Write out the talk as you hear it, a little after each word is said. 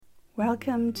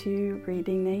Welcome to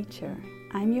Reading Nature.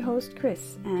 I'm your host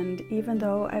Chris, and even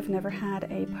though I've never had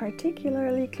a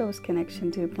particularly close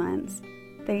connection to plants,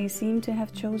 they seem to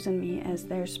have chosen me as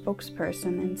their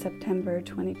spokesperson in September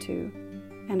 22,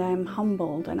 and I'm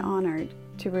humbled and honored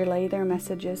to relay their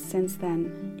messages since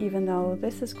then, even though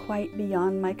this is quite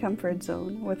beyond my comfort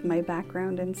zone with my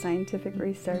background in scientific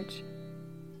research.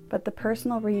 But the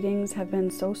personal readings have been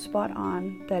so spot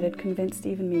on that it convinced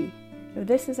even me. If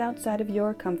this is outside of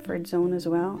your comfort zone as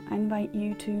well, I invite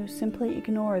you to simply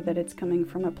ignore that it's coming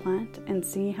from a plant and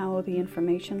see how the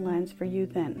information lands for you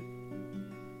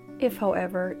then. If,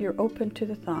 however, you're open to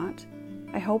the thought,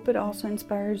 I hope it also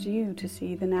inspires you to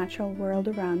see the natural world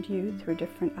around you through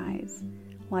different eyes,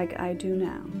 like I do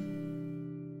now.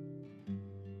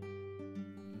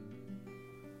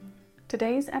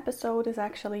 Today's episode is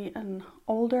actually an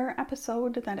older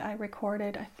episode that I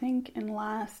recorded, I think, in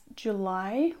last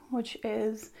July, which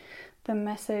is the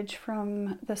message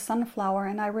from the sunflower,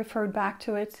 and I referred back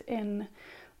to it in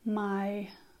my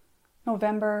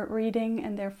November reading,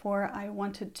 and therefore I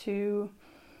wanted to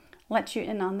let you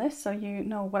in on this so you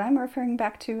know what I'm referring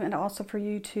back to, and also for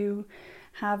you to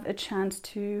have a chance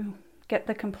to get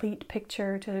the complete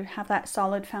picture, to have that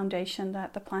solid foundation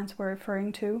that the plants were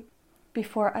referring to.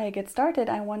 Before I get started,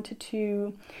 I wanted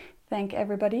to thank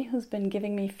everybody who's been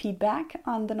giving me feedback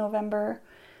on the November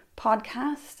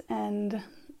podcast, and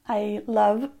I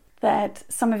love that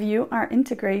some of you are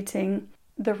integrating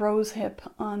the rosehip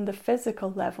on the physical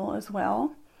level as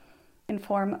well, in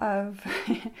form of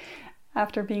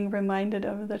after being reminded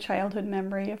of the childhood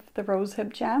memory of the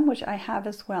rosehip jam, which I have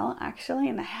as well actually,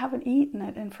 and I haven't eaten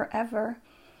it in forever,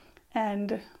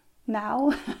 and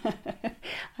now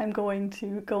I'm going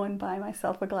to go and buy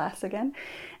myself a glass again.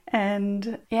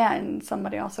 And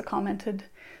somebody also commented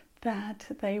that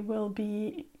they will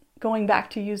be going back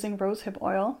to using rosehip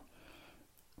oil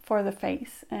for the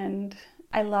face, and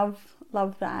I love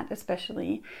that,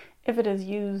 especially if it is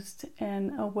used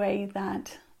in a way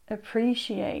that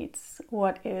appreciates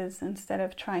what is, instead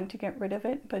of trying to get rid of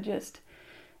it, but just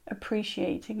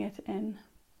appreciating it in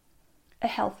a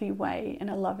healthy way, in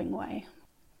a loving way.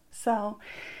 So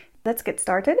let's get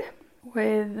started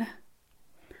with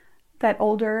that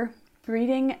older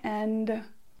reading. And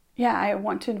I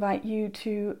want to invite you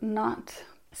to not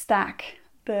stack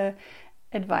the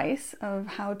advice of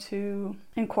how to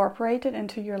incorporate it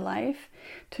into your life,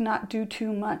 to not do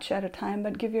too much at a time,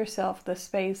 but give yourself the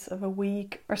space of a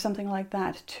week or something like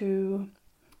that to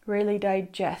really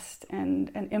digest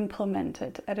and implement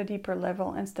it at a deeper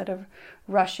level, instead of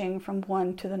rushing from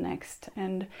one to the next.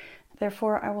 And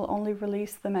therefore, I will only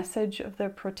release the message of the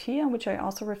protea, which I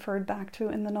also referred back to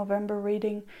in the November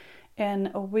reading,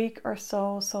 in a week or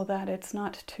so that it's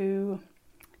not too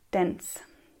dense.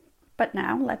 But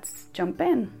now let's jump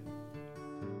in.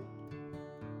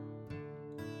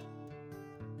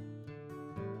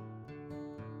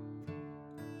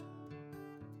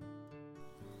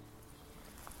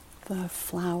 The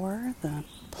flower, the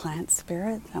plant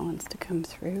spirit that wants to come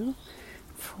through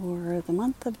for the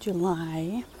month of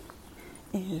July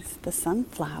is the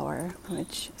sunflower,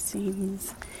 which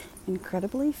seems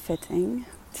incredibly fitting,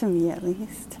 to me at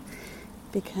least,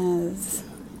 because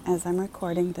as I'm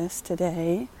recording this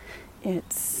today,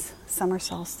 it's summer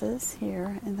solstice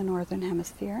here in the northern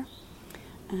hemisphere,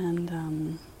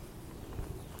 and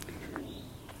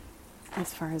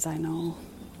as far as I know,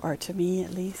 or to me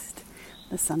at least,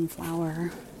 the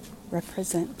sunflower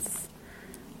represents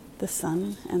the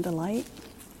sun and the light.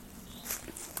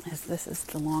 As this is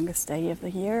the longest day of the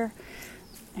year,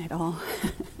 it all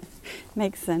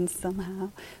makes sense somehow.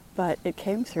 But it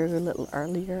came through a little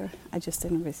earlier. I just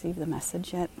didn't receive the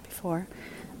message yet before.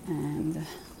 And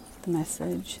the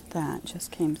message that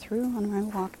just came through on my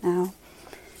walk now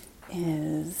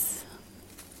is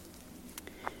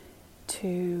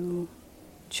to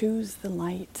choose the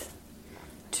light,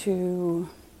 to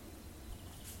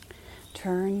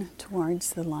turn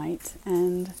towards the light,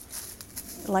 and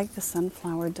like the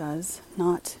sunflower does,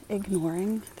 not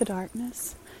ignoring the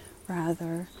darkness,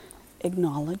 rather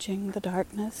acknowledging the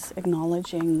darkness,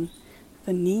 acknowledging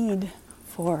the need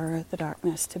for the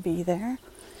darkness to be there,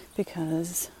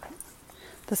 because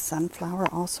the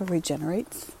sunflower also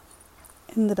regenerates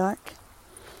in the dark,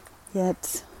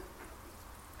 yet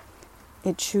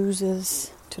it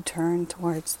chooses to turn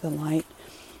towards the light.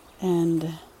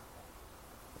 And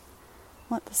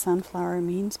what the sunflower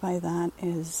means by that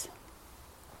is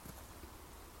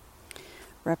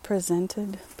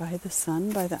represented by the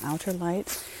sun, by the outer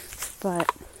light, but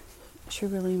she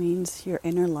really means your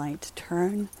inner light.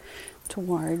 Turn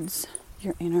towards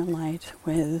your inner light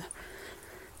with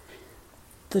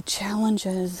the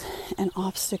challenges and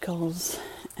obstacles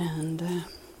and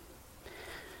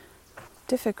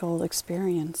difficult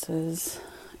experiences,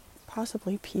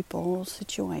 possibly people,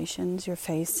 situations you're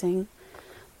facing,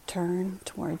 turn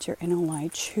towards your inner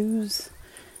light. Choose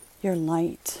your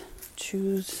light.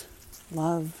 Choose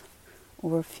love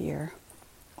over fear,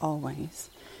 always.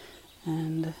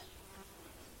 And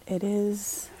it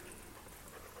is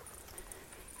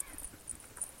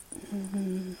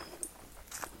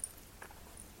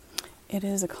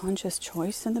a conscious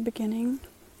choice in the beginning,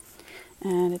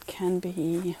 and it can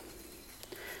be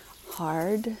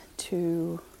hard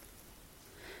to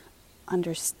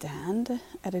understand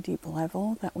at a deep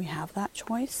level that we have that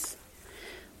choice.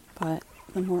 But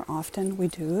the more often we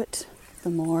do it, the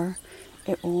more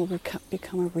it will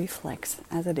become a reflex,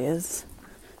 as it is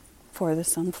for the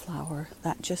sunflower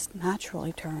that just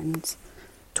naturally turns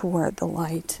toward the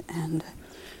light. And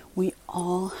we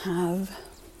all have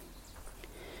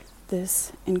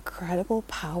this incredible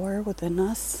power within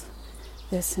us,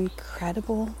 this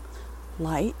incredible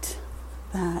light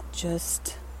that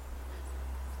just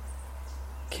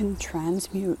can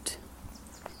transmute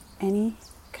any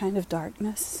kind of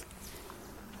darkness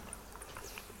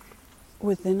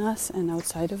within us and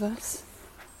outside of us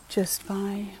just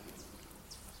by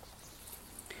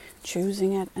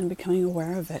choosing it and becoming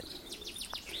aware of it.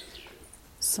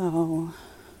 So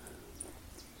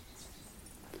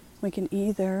we can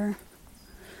either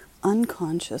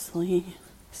unconsciously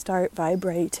start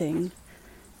vibrating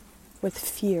with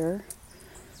fear,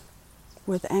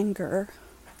 with anger,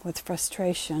 with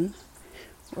frustration,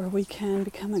 or we can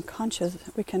become conscious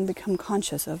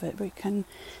of it. We can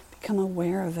become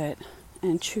aware of it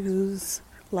and choose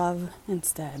love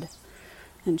instead,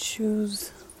 and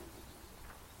choose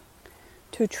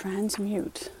to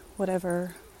transmute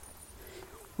whatever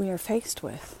we are faced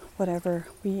with, whatever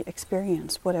we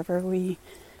experience, whatever we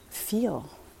feel,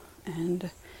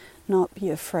 and not be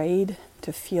afraid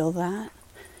to feel that,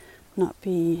 not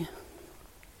be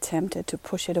tempted to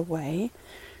push it away.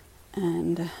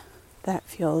 And that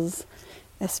feels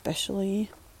especially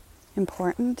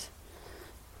important,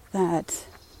 that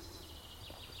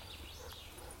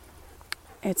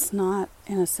it's not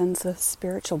in a sense of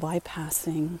spiritual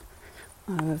bypassing,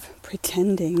 of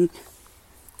pretending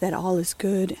that all is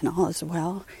good and all is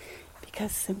well,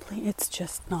 because simply it's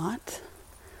just not.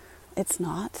 It's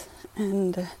not.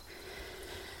 And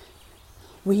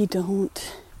we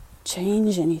don't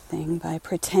change anything by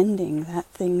pretending that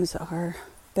things are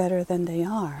better than they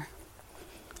are.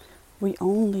 We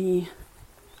only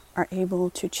are able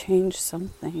to change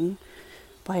something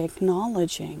by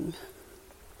acknowledging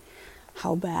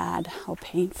how bad, how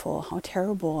painful, how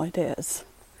terrible it is,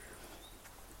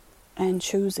 and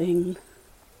choosing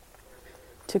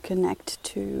to connect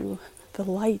to the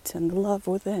light and the love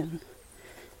within,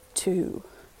 to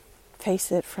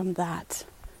face it from that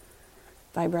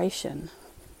vibration,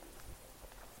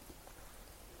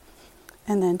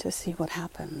 and then to see what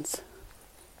happens,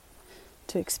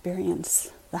 to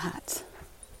experience that,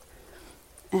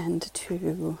 and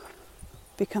to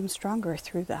become stronger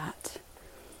through that,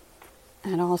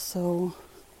 and also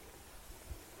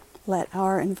let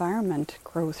our environment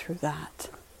grow through that.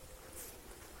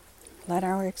 Let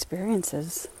our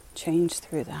experiences change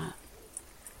through that.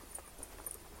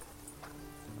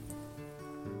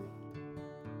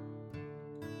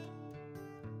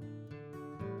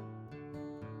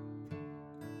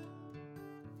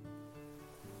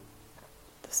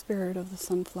 The spirit of the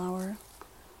sunflower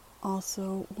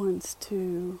also wants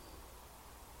to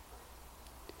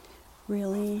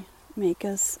really make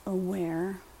us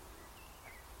aware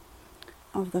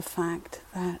of the fact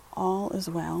that all is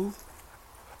well.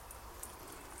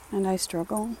 And I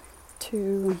struggle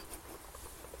to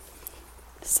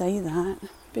say that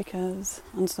because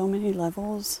on so many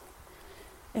levels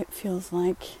it feels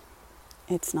like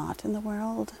it's not in the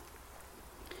world.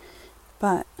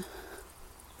 But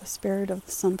the spirit of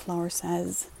the sunflower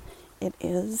says it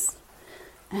is,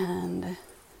 and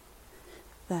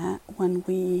that when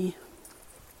we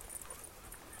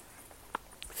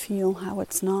feel how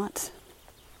it's not,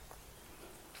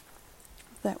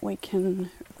 that we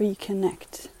can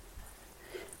reconnect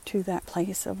to that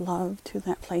place of love, to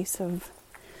that place of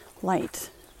light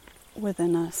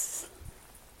within us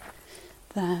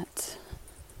that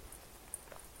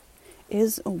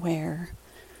is aware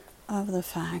of the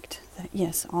fact that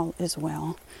yes, all is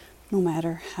well, no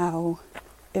matter how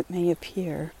it may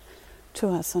appear to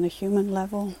us on a human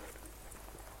level,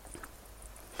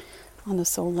 on the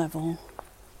soul level,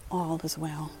 all is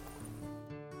well.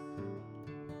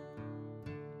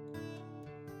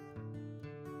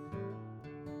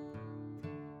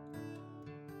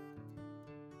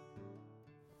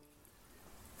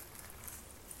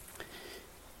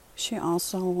 she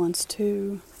also wants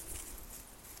to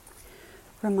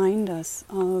remind us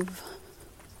of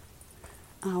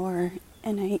our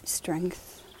innate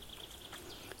strength.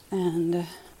 And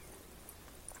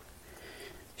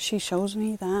she shows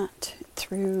me that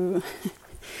through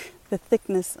the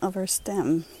thickness of her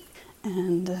stem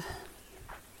and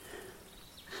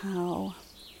how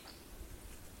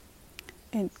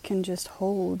it can just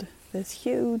hold this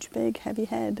huge, big, heavy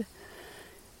head,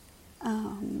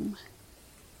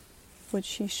 which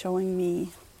she's showing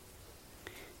me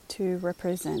to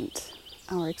represent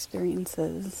our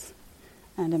experiences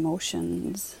and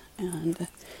emotions and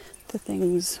the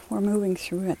things we're moving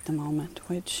through at the moment,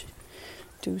 which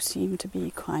do seem to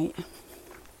be quite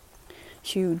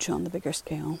huge on the bigger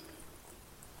scale.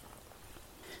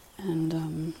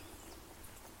 And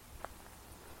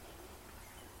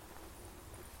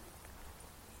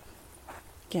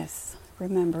yes,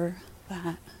 remember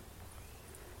that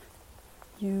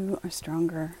you are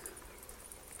stronger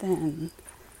than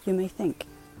you may think.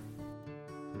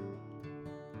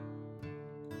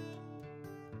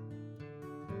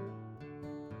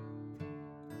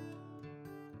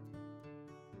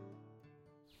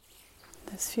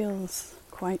 This feels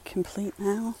quite complete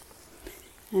now,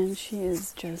 and she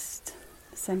is just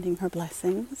sending her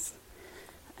blessings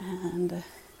and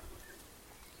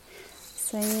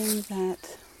saying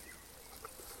that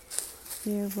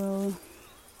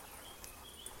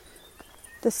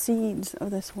the seeds of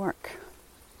this work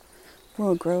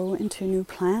will grow into new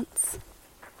plants.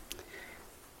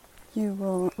 You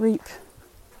will reap,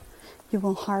 you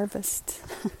will harvest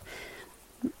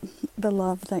the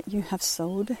love that you have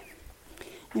sowed.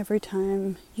 Every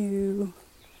time you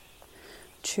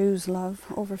choose love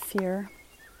over fear,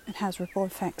 it has ripple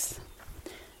effects.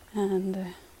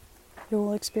 And you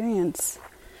will experience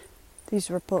these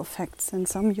ripple effects, and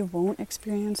some you won't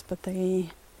experience, but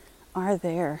they are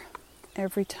there.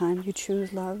 Every time you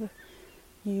choose love,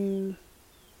 you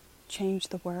change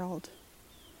the world.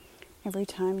 Every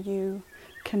time you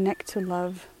connect to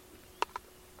love,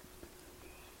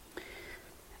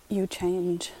 you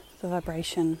change the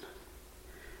vibration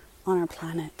on our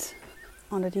planet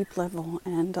on a deep level,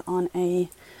 and on a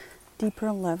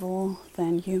deeper level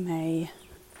than you may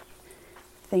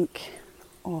think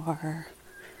or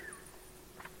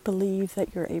believe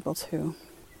that you're able to.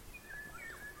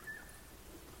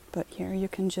 But here you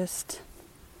can just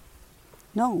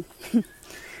know.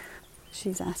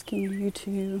 She's asking you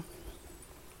to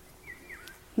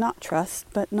not trust,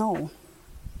 but know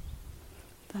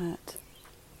that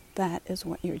that is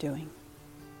what you're doing.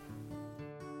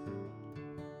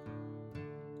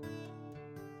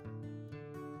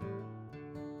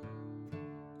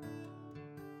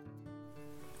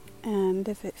 And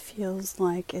if it feels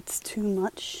like it's too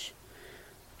much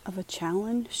of a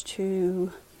challenge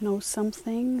to know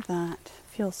something that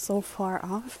feels so far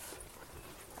off,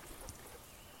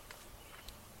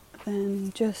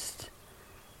 then just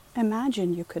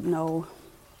imagine you could know.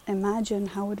 Imagine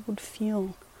how it would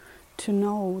feel to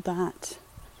know that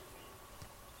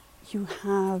you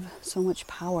have so much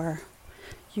power,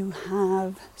 you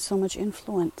have so much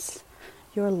influence,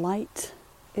 your light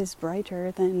is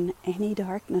brighter than any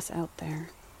darkness out there.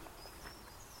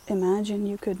 Imagine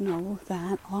you could know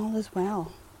that all is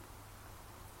well.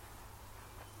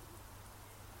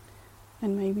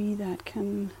 And maybe that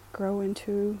can grow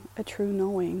into a true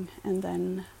knowing, and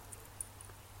then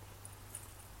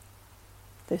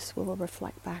this will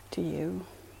reflect back to you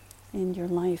in your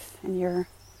life, in your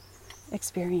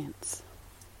experience.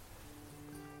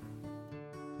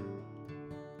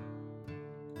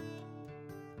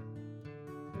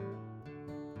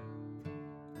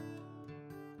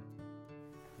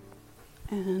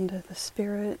 And the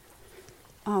spirit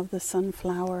of the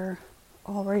sunflower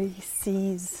already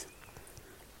sees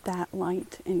that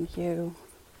light in you,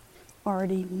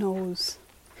 already knows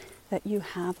that you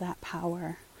have that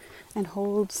power, and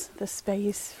holds the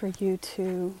space for you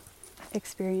to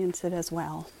experience it as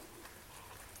well.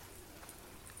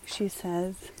 She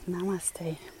says,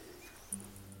 Namaste.